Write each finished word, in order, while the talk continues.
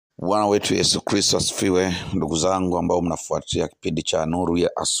Bwana wetu Yesu Kristo asifiwe. Ndugu zangu ambao mnafuatia kipindi cha Nuru ya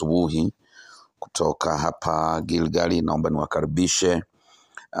Asubuhi kutoka hapa Gilgali, naomba niwakaribishe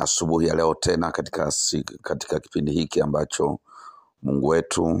asubuhi ya leo tena katika kipindi hiki ambacho Mungu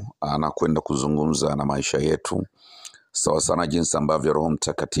wetu anakwenda kuzungumza na maisha yetu sawa sana jinsi ambavyo Roho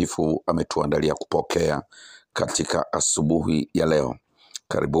Mtakatifu ametuandalia kupokea katika asubuhi ya leo.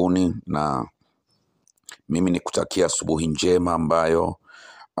 Karibuni, na mimi nikutakia asubuhi njema ambayo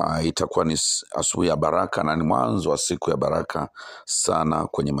itakuwa ni asubuhi ya baraka na ni mwanzo wa siku ya baraka sana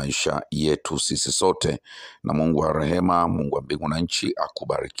kwenye maisha yetu sisi sote. Na Mungu wa rehema, Mungu wa mbingu na nchi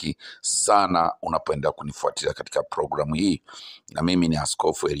akubariki sana unapoenda kunifuatilia katika programu hii. Na mimi ni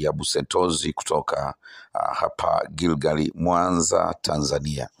Askofu Eliabu Sentozi kutoka hapa Gilgali, Mwanza,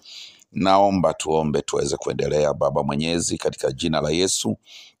 Tanzania. Naomba tuombe tuweze kuendelea. Baba Mwenyezi, katika jina la Yesu,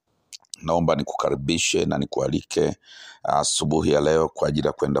 naomba nikukaribishe na nikualike asubuhi ya leo kwa ajili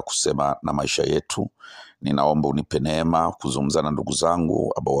ya kwenda kusema na maisha yetu. Ninaomba unipe neema kuzungumza na ndugu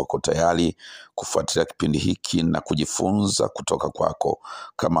zangu ambao wako tayari kufuatilia kipindi hiki na kujifunza kutoka kwako,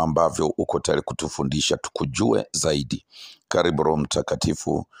 kama ambavyo uko tayari kutufundisha tukujue zaidi. Karibu Roho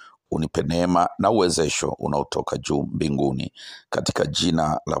Mtakatifu, unipe neema na uwezesho unaotoka juu mbinguni, katika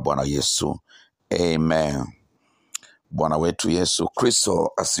jina la Bwana Yesu, amen. Bwana wetu Yesu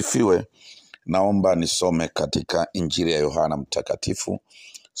Kristo asifiwe. Naomba nisome katika Injili ya Yohana Mtakatifu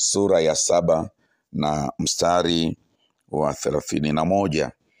sura ya 7 na mstari wa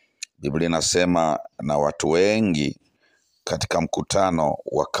 31. Biblia inasema, na watu wengi katika mkutano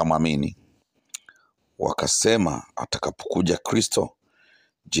wakamwamini, wakasema, atakapokuja Kristo,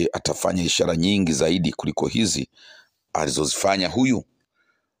 je, atafanya ishara nyingi zaidi kuliko hizi alizozifanya huyu?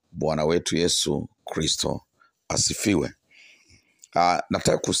 Bwana wetu Yesu Kristo asifiwe.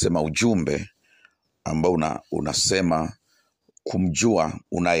 Nataka kusema ujumbe ambao unasema kumjua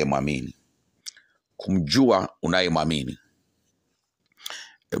unaemwamini. Kumjua unaemwamini.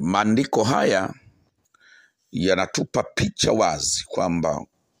 Maandiko haya yanatupa picha wazi kwamba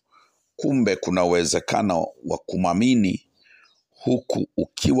kumbe kuna uwezekano wa kumwamini huku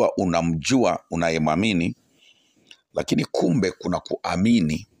ukiwa unamjua unaemwamini, lakini kumbe kuna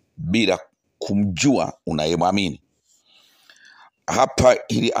kuamini bila kumjua unaemwamini. Hapa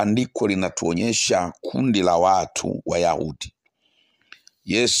hili andiko linatuonyesha kundi la watu Wayahudi.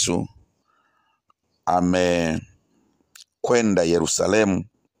 Yesu amekwenda Yerusalemu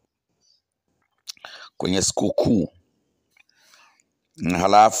kwenye sikukuu,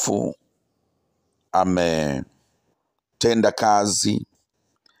 halafu ametenda kazi,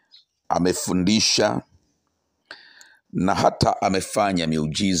 amefundisha na hata amefanya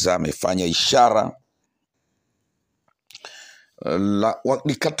miujiza, amefanya ishara.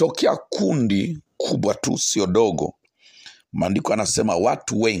 Likatokea kundi kubwa tu, sio dogo. Maandiko anasema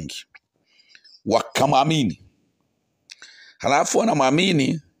watu wengi wakamwamini. Halafu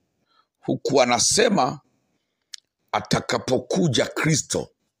wanamwamini huku anasema atakapokuja Kristo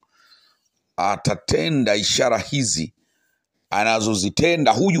atatenda ishara hizi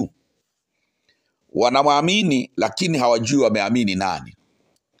anazozitenda huyu. Wanamwamini lakini hawajui wameamini nani.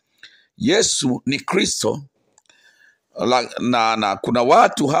 Yesu ni Kristo, na kuna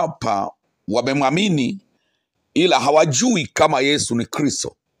watu hapa wamemwamini ila hawajui kama Yesu ni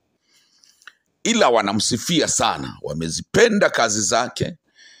Kristo, ila wanamsifia sana. Wamezipenda kazi zake,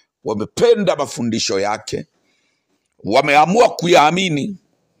 wamependa mafundisho yake, wameamua kuyaamini,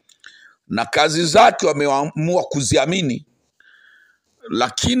 na kazi zake wameamua kuziamini,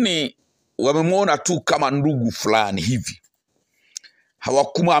 lakini wamemwona tu kama ndugu fulani hivi.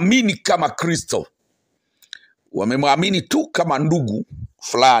 Hawakumwamini kama Kristo, wamemwamini tu kama ndugu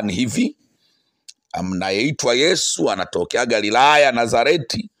fulani hivi anayeitwa Yesu, anatokea Galilaya,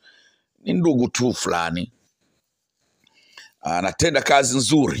 Nazareti. Ni ndugu tu fulani, anatenda kazi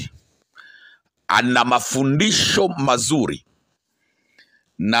nzuri, ana mafundisho mazuri,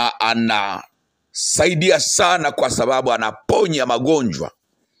 na anasaidia sana kwa sababu anaponya magonjwa.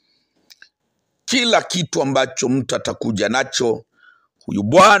 Kila kitu ambacho mtu atakuja nacho, huyu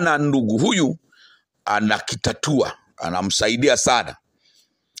bwana, ndugu huyu, anakitatua, anamsaidia sana.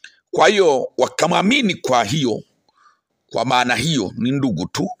 Kwa hiyo wakamwamini. Kwa maana hiyo ni ndugu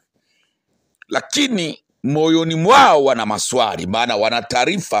tu, lakini moyoni mwao wana maswali, maana wana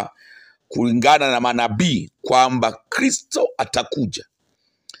taarifa kulingana na manabii kwamba Kristo atakuja.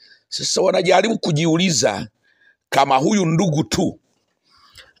 Sasa wanajaribu kujiuliza, kama huyu ndugu tu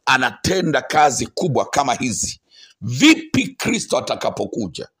anatenda kazi kubwa kama hizi, vipi Kristo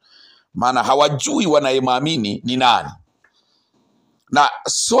atakapokuja? Maana hawajui wanaemwamini ni nani. Na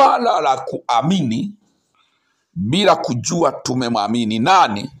swala la kuamini bila kujua tumemwamini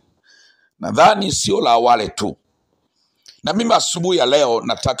nani Nadhani sio la wale tu. Na mimi asubuhi ya leo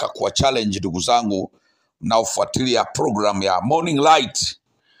nataka kuwa challenge ndugu zangu mnaofuatilia program ya Morning Light.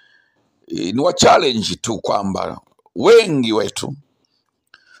 Ni wa challenge tu kwamba wengi wetu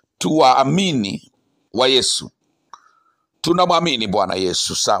tuwaamini wa Yesu. Tunamwamini Bwana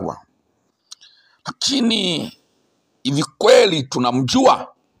Yesu, sawa. Lakini hivi kweli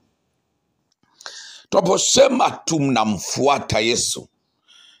tunamjua? Tunaposema tunamfuata Yesu,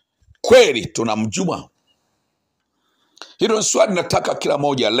 kweli tunamjua? Hilo ni swali nataka kila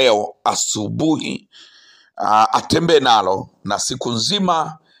moja leo asubuhi atembee nalo, na siku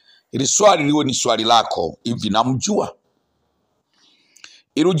nzima ili swali liwe ni swali lako. Hivi namjua?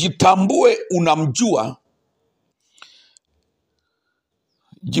 Ili ujitambue unamjua,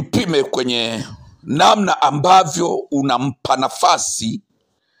 jipime kwenye namna ambavyo unampa nafasi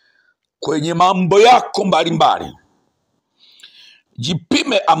kwenye mambo yako mbalimbali.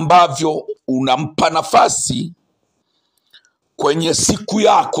 Jipime ambavyo unampa nafasi kwenye siku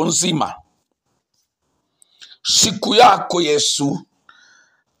yako nzima. Siku yako Yesu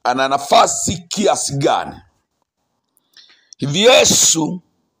ana nafasi kiasi gani? Hivi Yesu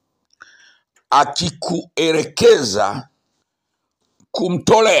akikuelekeza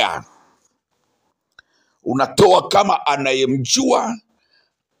kumtolea, unatoa kama anayemjua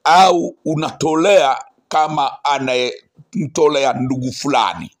au unatolea kama anayemtolea ndugu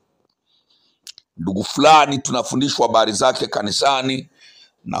fulani? Ndugu fulani tunafundishwa habari zake kanisani,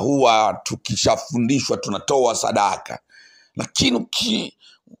 na huwa tukishafundishwa tunatoa sadaka. Lakini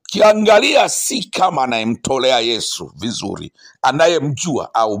ukiangalia si kama anayemtolea Yesu vizuri,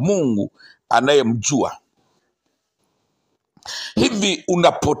 anayemjua au Mungu anayemjua. Hivi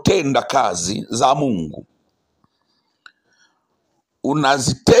unapotenda kazi za Mungu,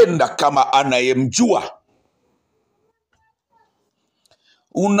 unazitenda kama anayemjua?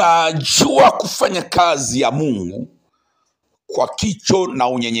 Unajua kufanya kazi ya Mungu kwa kicho na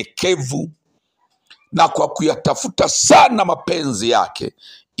unyenyekevu na kwa kuyatafuta sana mapenzi yake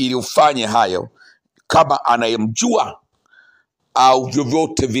ili ufanye hayo kama anayemjua, au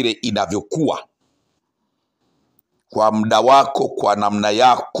vyovyote vile inavyokuwa, kwa muda wako, kwa namna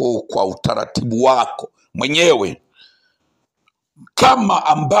yako, kwa utaratibu wako mwenyewe, kama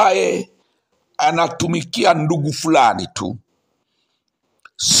ambaye anatumikia ndugu fulani tu?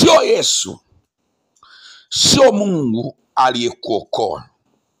 Sio Yesu, sio Mungu aliyekuokoa.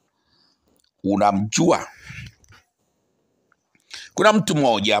 Unamjua? Kuna mtu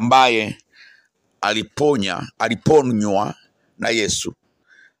mmoja ambaye aliponywa na Yesu,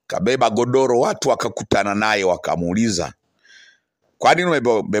 kabeba godoro, watu wakakutana naye wakamuuliza, kwa nini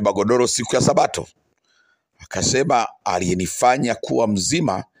umebeba godoro siku ya Sabato? Akasema, aliyenifanya kuwa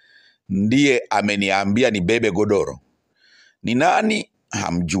mzima ndiye ameniambia nibebe godoro. Ni nani?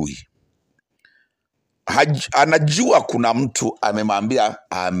 Hamjui. Anajua kuna mtu amemwambia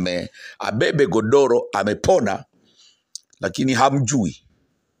abebe godoro, amepona, lakini hamjui.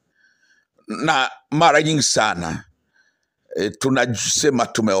 Na mara nyingi sana tunasema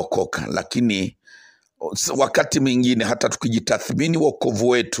tumeokoka, lakini wakati mwingine hata tukijitathmini wokovu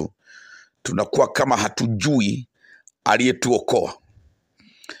wetu tunakuwa kama hatujui aliyetuokoa.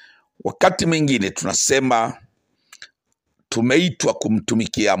 Wakati mwingine tunasema tumeitwa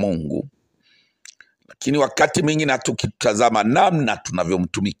kumtumikia Mungu, lakini wakati mwingine tukitazama namna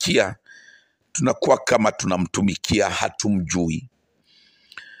tunavyomtumikia tunakuwa kama tunamtumikia hatumjui.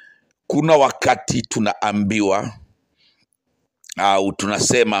 Kuna wakati tunaambiwa au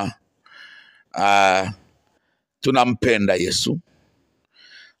tunasema tunampenda Yesu,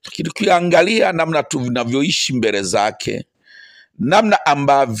 lakini ukiangalia namna tunavyoishi mbele zake, namna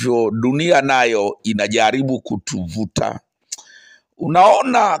ambavyo dunia nayo inajaribu kutuvuta,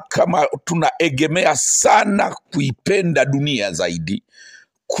 unaona kama tunaegemea sana kuipenda dunia zaidi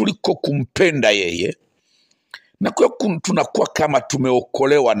kuliko kumpenda yeye, na kwa tunakuwa kama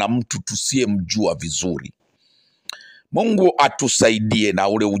tumeokolewa na mtu tusiyemjua vizuri. Mungu atusaidie na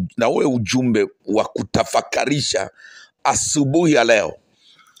ule ujumbe wa kutafakarisha asubuhi ya leo,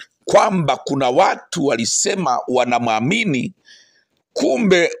 kwamba kuna watu walisema wanamwamini,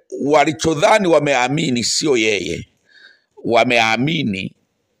 kumbe walichodhani wameamini sio yeye. Wameamini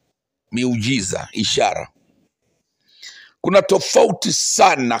miujiza, ishara. Kuna tofauti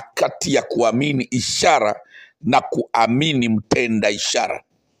sana kati ya kuamini ishara na kuamini mtenda ishara.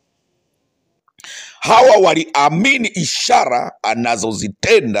 Hawa waliamini ishara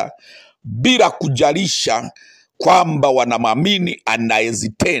anazozitenda bila kujalisha kwamba wanamwamini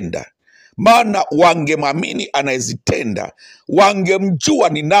anayezitenda. Maana wangemwamini anayezitenda, wangemjua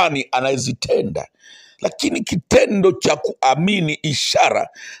ni nani anayezitenda. lakini kitendo cha kuamini ishara,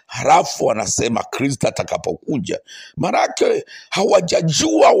 halafu wanasema Kristo atakapokuja. Maanake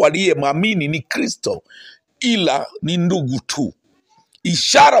hawajajua waliyemwamini ni Kristo, ila ni ndugu tu.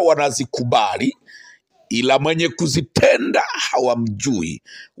 Ishara wanazikubali, ila mwenye kuzitenda hawamjui,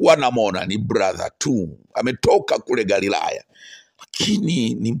 wanamwona ni brother tu, ametoka kule Galilaya,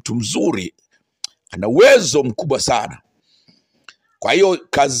 lakini ni mtu mzuri, ana uwezo mkubwa sana. Kwa hiyo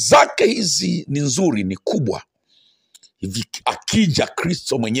kazi zake hizi ni nzuri, ni kubwa. Hivi akija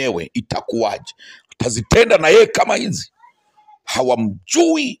Kristo mwenyewe itakuwaje? Atazitenda na yeye kama hizi?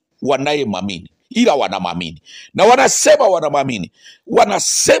 Hawamjui wanayemwamini, ila wanamwamini na wanasema wanamwamini,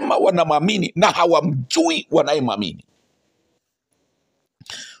 wanasema wanamwamini na hawamjui wanayemwamini.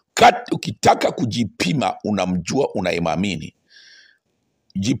 Ukitaka kujipima unamjua unayemwamini,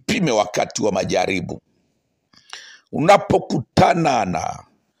 jipime wakati wa majaribu. Unapokutana na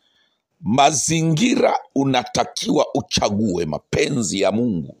mazingira, unatakiwa uchague mapenzi ya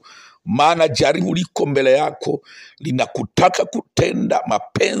Mungu, maana jaribu liko mbele yako, linakutaka kutenda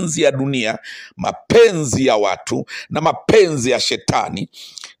mapenzi ya dunia, mapenzi ya watu na mapenzi ya shetani.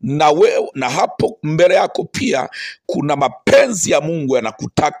 Na hapo mbele yako pia kuna mapenzi ya Mungu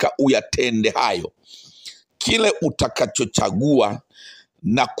yanakutaka uyatende hayo. Kile utakachochagua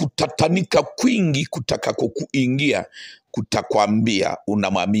na kutatanika kwingi kutakako kuingia kutakwambia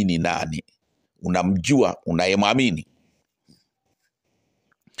unamwamini nani, unamjua unayemwamini.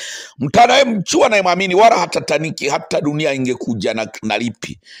 Mtu anayemjua anayemwamini wala hatataniki, hata dunia ingekuja na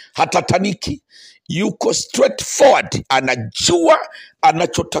lipi, hatataniki. Yuko straightforward, anajua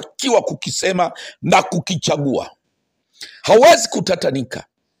anachotakiwa kukisema na kukichagua. Hawezi kutatanika,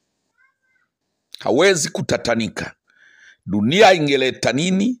 hawezi kutatanika. Dunia ingeleta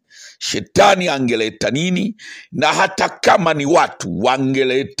nini, shetani angeleta nini, na hata kama ni watu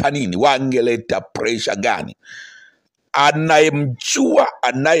wangeleta nini, wangeleta pressure gani, anayemjua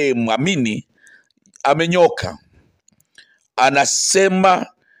anayemwamini amenyoka. Anasema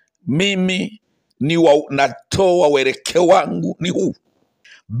mimi natoa welekeo wangu ni huu,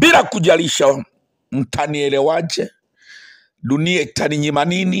 bila kujalisha mtanielewaje, dunia itaninyima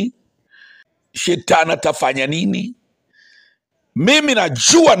nini, shetani atafanya nini. Mimi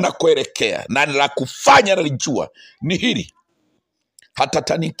najua na kuelekea, na la kufanya nalijua ni hili.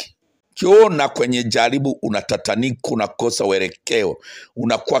 Hatataniki. Kiona kwenye jaribu unatatanika, unakosa uelekeo,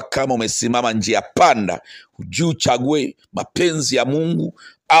 unakuwa kama umesimama njia panda, hujui uchague mapenzi ya Mungu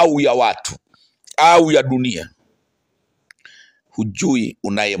au ya watu au ya dunia. Hujui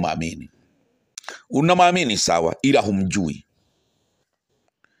unayemwamini. Unamwamini sawa, ila humjui.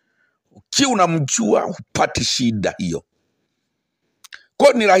 Ukiwa unamjua hupati shida hiyo.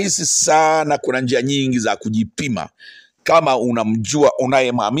 Kwa ni rahisi sana, kuna njia nyingi za kujipima kama unamjua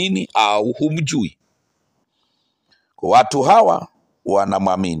unayemwamini au humjui. Kwa watu hawa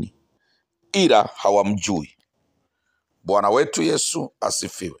wanamwamini ila hawamjui. Bwana wetu Yesu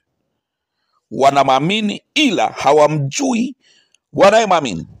asifiwe. Wanamwamini ila hawamjui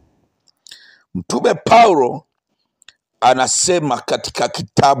wanayemwamini. Mtume Paulo anasema katika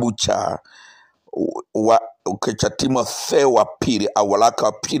kitabu cha Timotheo wa pili, au waraka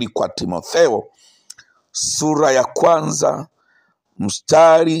wa pili kwa Timotheo, sura ya 1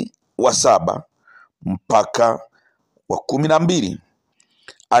 mstari wa 7 mpaka wa 12,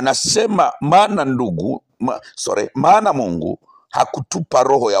 anasema maana Mungu hakutupa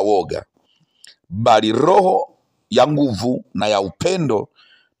roho ya woga, bali roho ya nguvu na ya upendo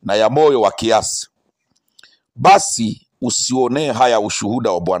na ya moyo wa kiasi. Basi usionee haya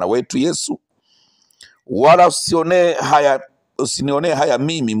ushuhuda wa Bwana wetu Yesu, wala usinionee haya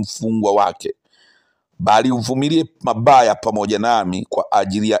mimi mfungwa wake, bali uvumilie mabaya pamoja nami kwa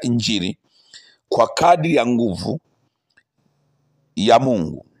ajili ya Injili, kwa kadri ya nguvu ya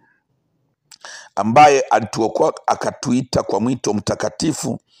Mungu, ambaye alituokoa akatuita kwa mwito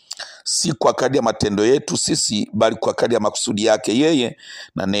mtakatifu, si kwa kadri ya matendo yetu sisi, bali kwa kadri ya makusudi yake yeye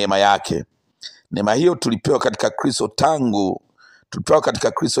na neema yake. Neema hiyo tulipewa katika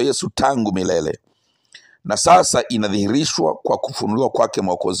Kristo Yesu tangu milele, na sasa inadhihirishwa kwa kufunuliwa kwake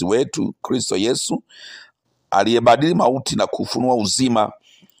Mwokozi wetu Kristo Yesu, aliyebadili mauti na kufunua uzima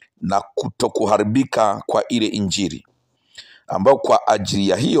na kutokuharibika kwa ile Injili, ambao kwa ajili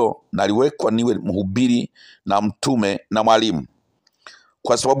ya hiyo naliwekwa niwe mhubiri na mtume na mwalimu.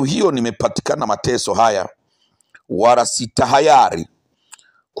 Kwa sababu hiyo nimepatikana mateso haya, wala sitahayari,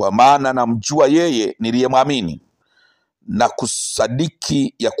 kwa maana namjua yeye niliyemwamini, na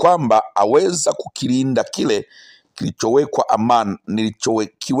kusadiki ya kwamba aweza kukilinda kile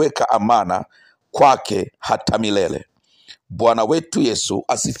nilichokiweka amana kwake hata milele. Bwana wetu Yesu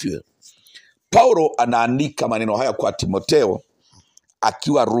asifiwe. Paulo anaandika maneno haya kwa Timotheo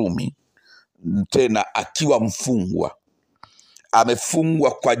akiwa Rumi, tena akiwa mfungwa.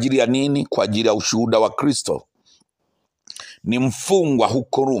 Amefungwa kwa ajili ya nini? Kwa ajili ya ushuhuda wa Kristo. Ni mfungwa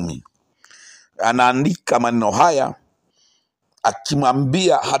huko Rumi. Anaandika maneno haya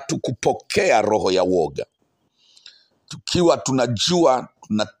akimwambia hatukupokea roho ya woga, tukiwa tunajua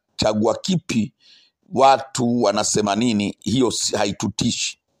tunachagua kipi, watu wanasema nini, hiyo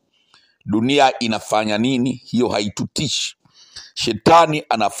haitutishi. Dunia inafanya nini, hiyo haitutishi. Shetani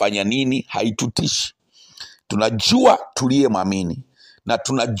anafanya nini, haitutishi. Tunajua tuliyemwamini na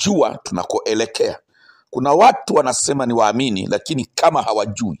tunajua tunakoelekea. Kuna watu wanasema ni waamini, lakini kama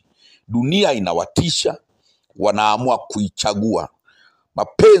hawajui, dunia inawatisha, wanaamua kuichagua.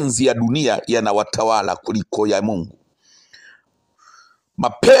 Mapenzi ya dunia yanawatawala kuliko ya Mungu.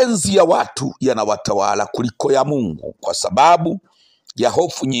 Mapenzi ya watu yanawatawala kuliko ya Mungu kwa sababu ya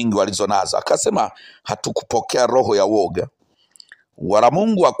hofu nyingi walizonazo. Akasema hatukupokea roho ya woga, wala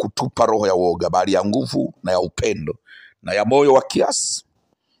Mungu hakutupa roho ya woga, bali ya nguvu na ya upendo na ya moyo wa kiasi.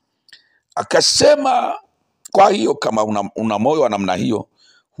 Akasema kwa hiyo kama una moyo wa namna hiyo,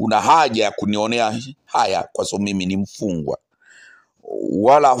 huna haja ya kunionea haya kwa sababu mimi ni mfungwa,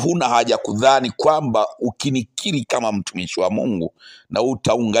 wala huna haja kudhani kwamba ukinikiri kama mtumishi wa Mungu na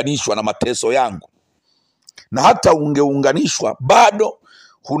utaunganishwa na mateso yangu. Na hata ungeunganishwa, bado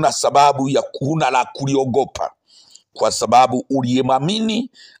huna sababu huna la kuliogopa, kwa sababu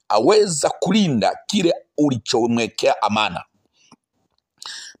uliyemwamini aweza kulinda kile ulichomwekea amana.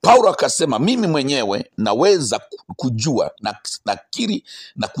 Paulo akasema mimi mwenyewe naweza kujua na nakiri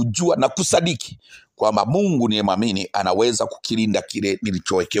na kujua na kusadiki kwamba Mungu niyemwamini anaweza kukilinda kile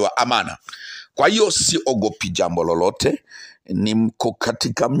nilichowekewa amana. Kwa hiyo siogopi jambo lolote. Niko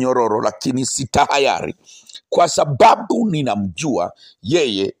katika mnyororo, lakini sitahayari, kwa sababu ninamjua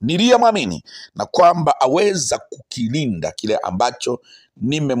yeye niliyemwamini na kwamba aweza kukilinda kile ambacho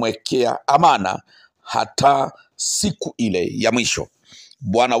nimemwekea amana hata siku ile ya mwisho.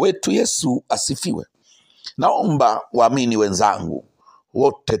 Bwana wetu Yesu asifiwe. Naomba waamini wenzangu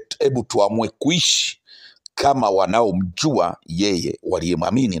wote, hebu tuamue kuishi kama wanaomjua yeye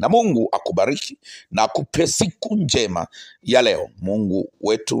waliyemwamini. Na Mungu akubariki na akupe siku njema ya leo. Mungu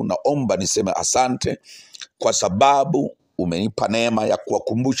wetu, naomba niseme asante kwa sababu umenipa neema ya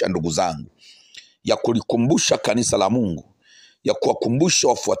kuwakumbusha ndugu zangu, ya kulikumbusha kanisa la Mungu, ya kuwakumbusha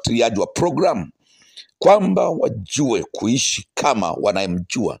wafuatiliaji wa programu kwamba wajue kuishi kama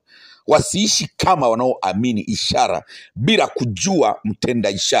wanayemjua, wasiishi kama wanaoamini ishara bila kujua mtenda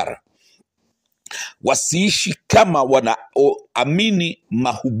ishara, wasiishi kama wanaoamini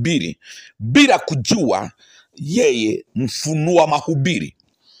mahubiri bila kujua yeye mfunua mahubiri.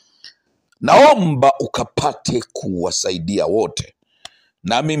 Naomba ukapate kuwasaidia wote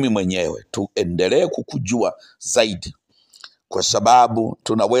na mimi mwenyewe tuendelee kukujua zaidi, kwa sababu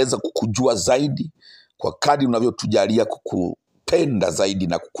tunaweza kukujua zaidi kwa kadri unavyotujalia kukupenda zaidi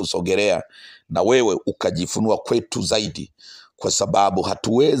na kukusogelea, na wewe ukajifunua kwetu zaidi, kwa sababu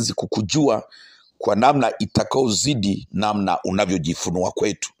hatuwezi kukujua kwa namna itakaozidi namna unavyojifunua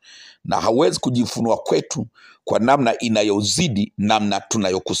kwetu, na hauwezi kujifunua kwetu kwa namna inayozidi namna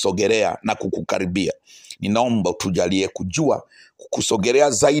tunayokusogelea na kukukaribia. Ninaomba utujalie kujua, kukusogelea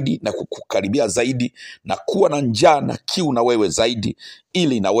zaidi na kukukaribia zaidi, na kuwa na njaa na kiu na wewe zaidi,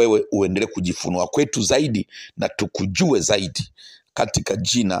 ili na wewe uendelee kujifunua kwetu zaidi na tukujue zaidi. Katika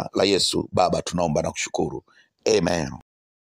jina la Yesu Baba tunaomba na kushukuru. Amen.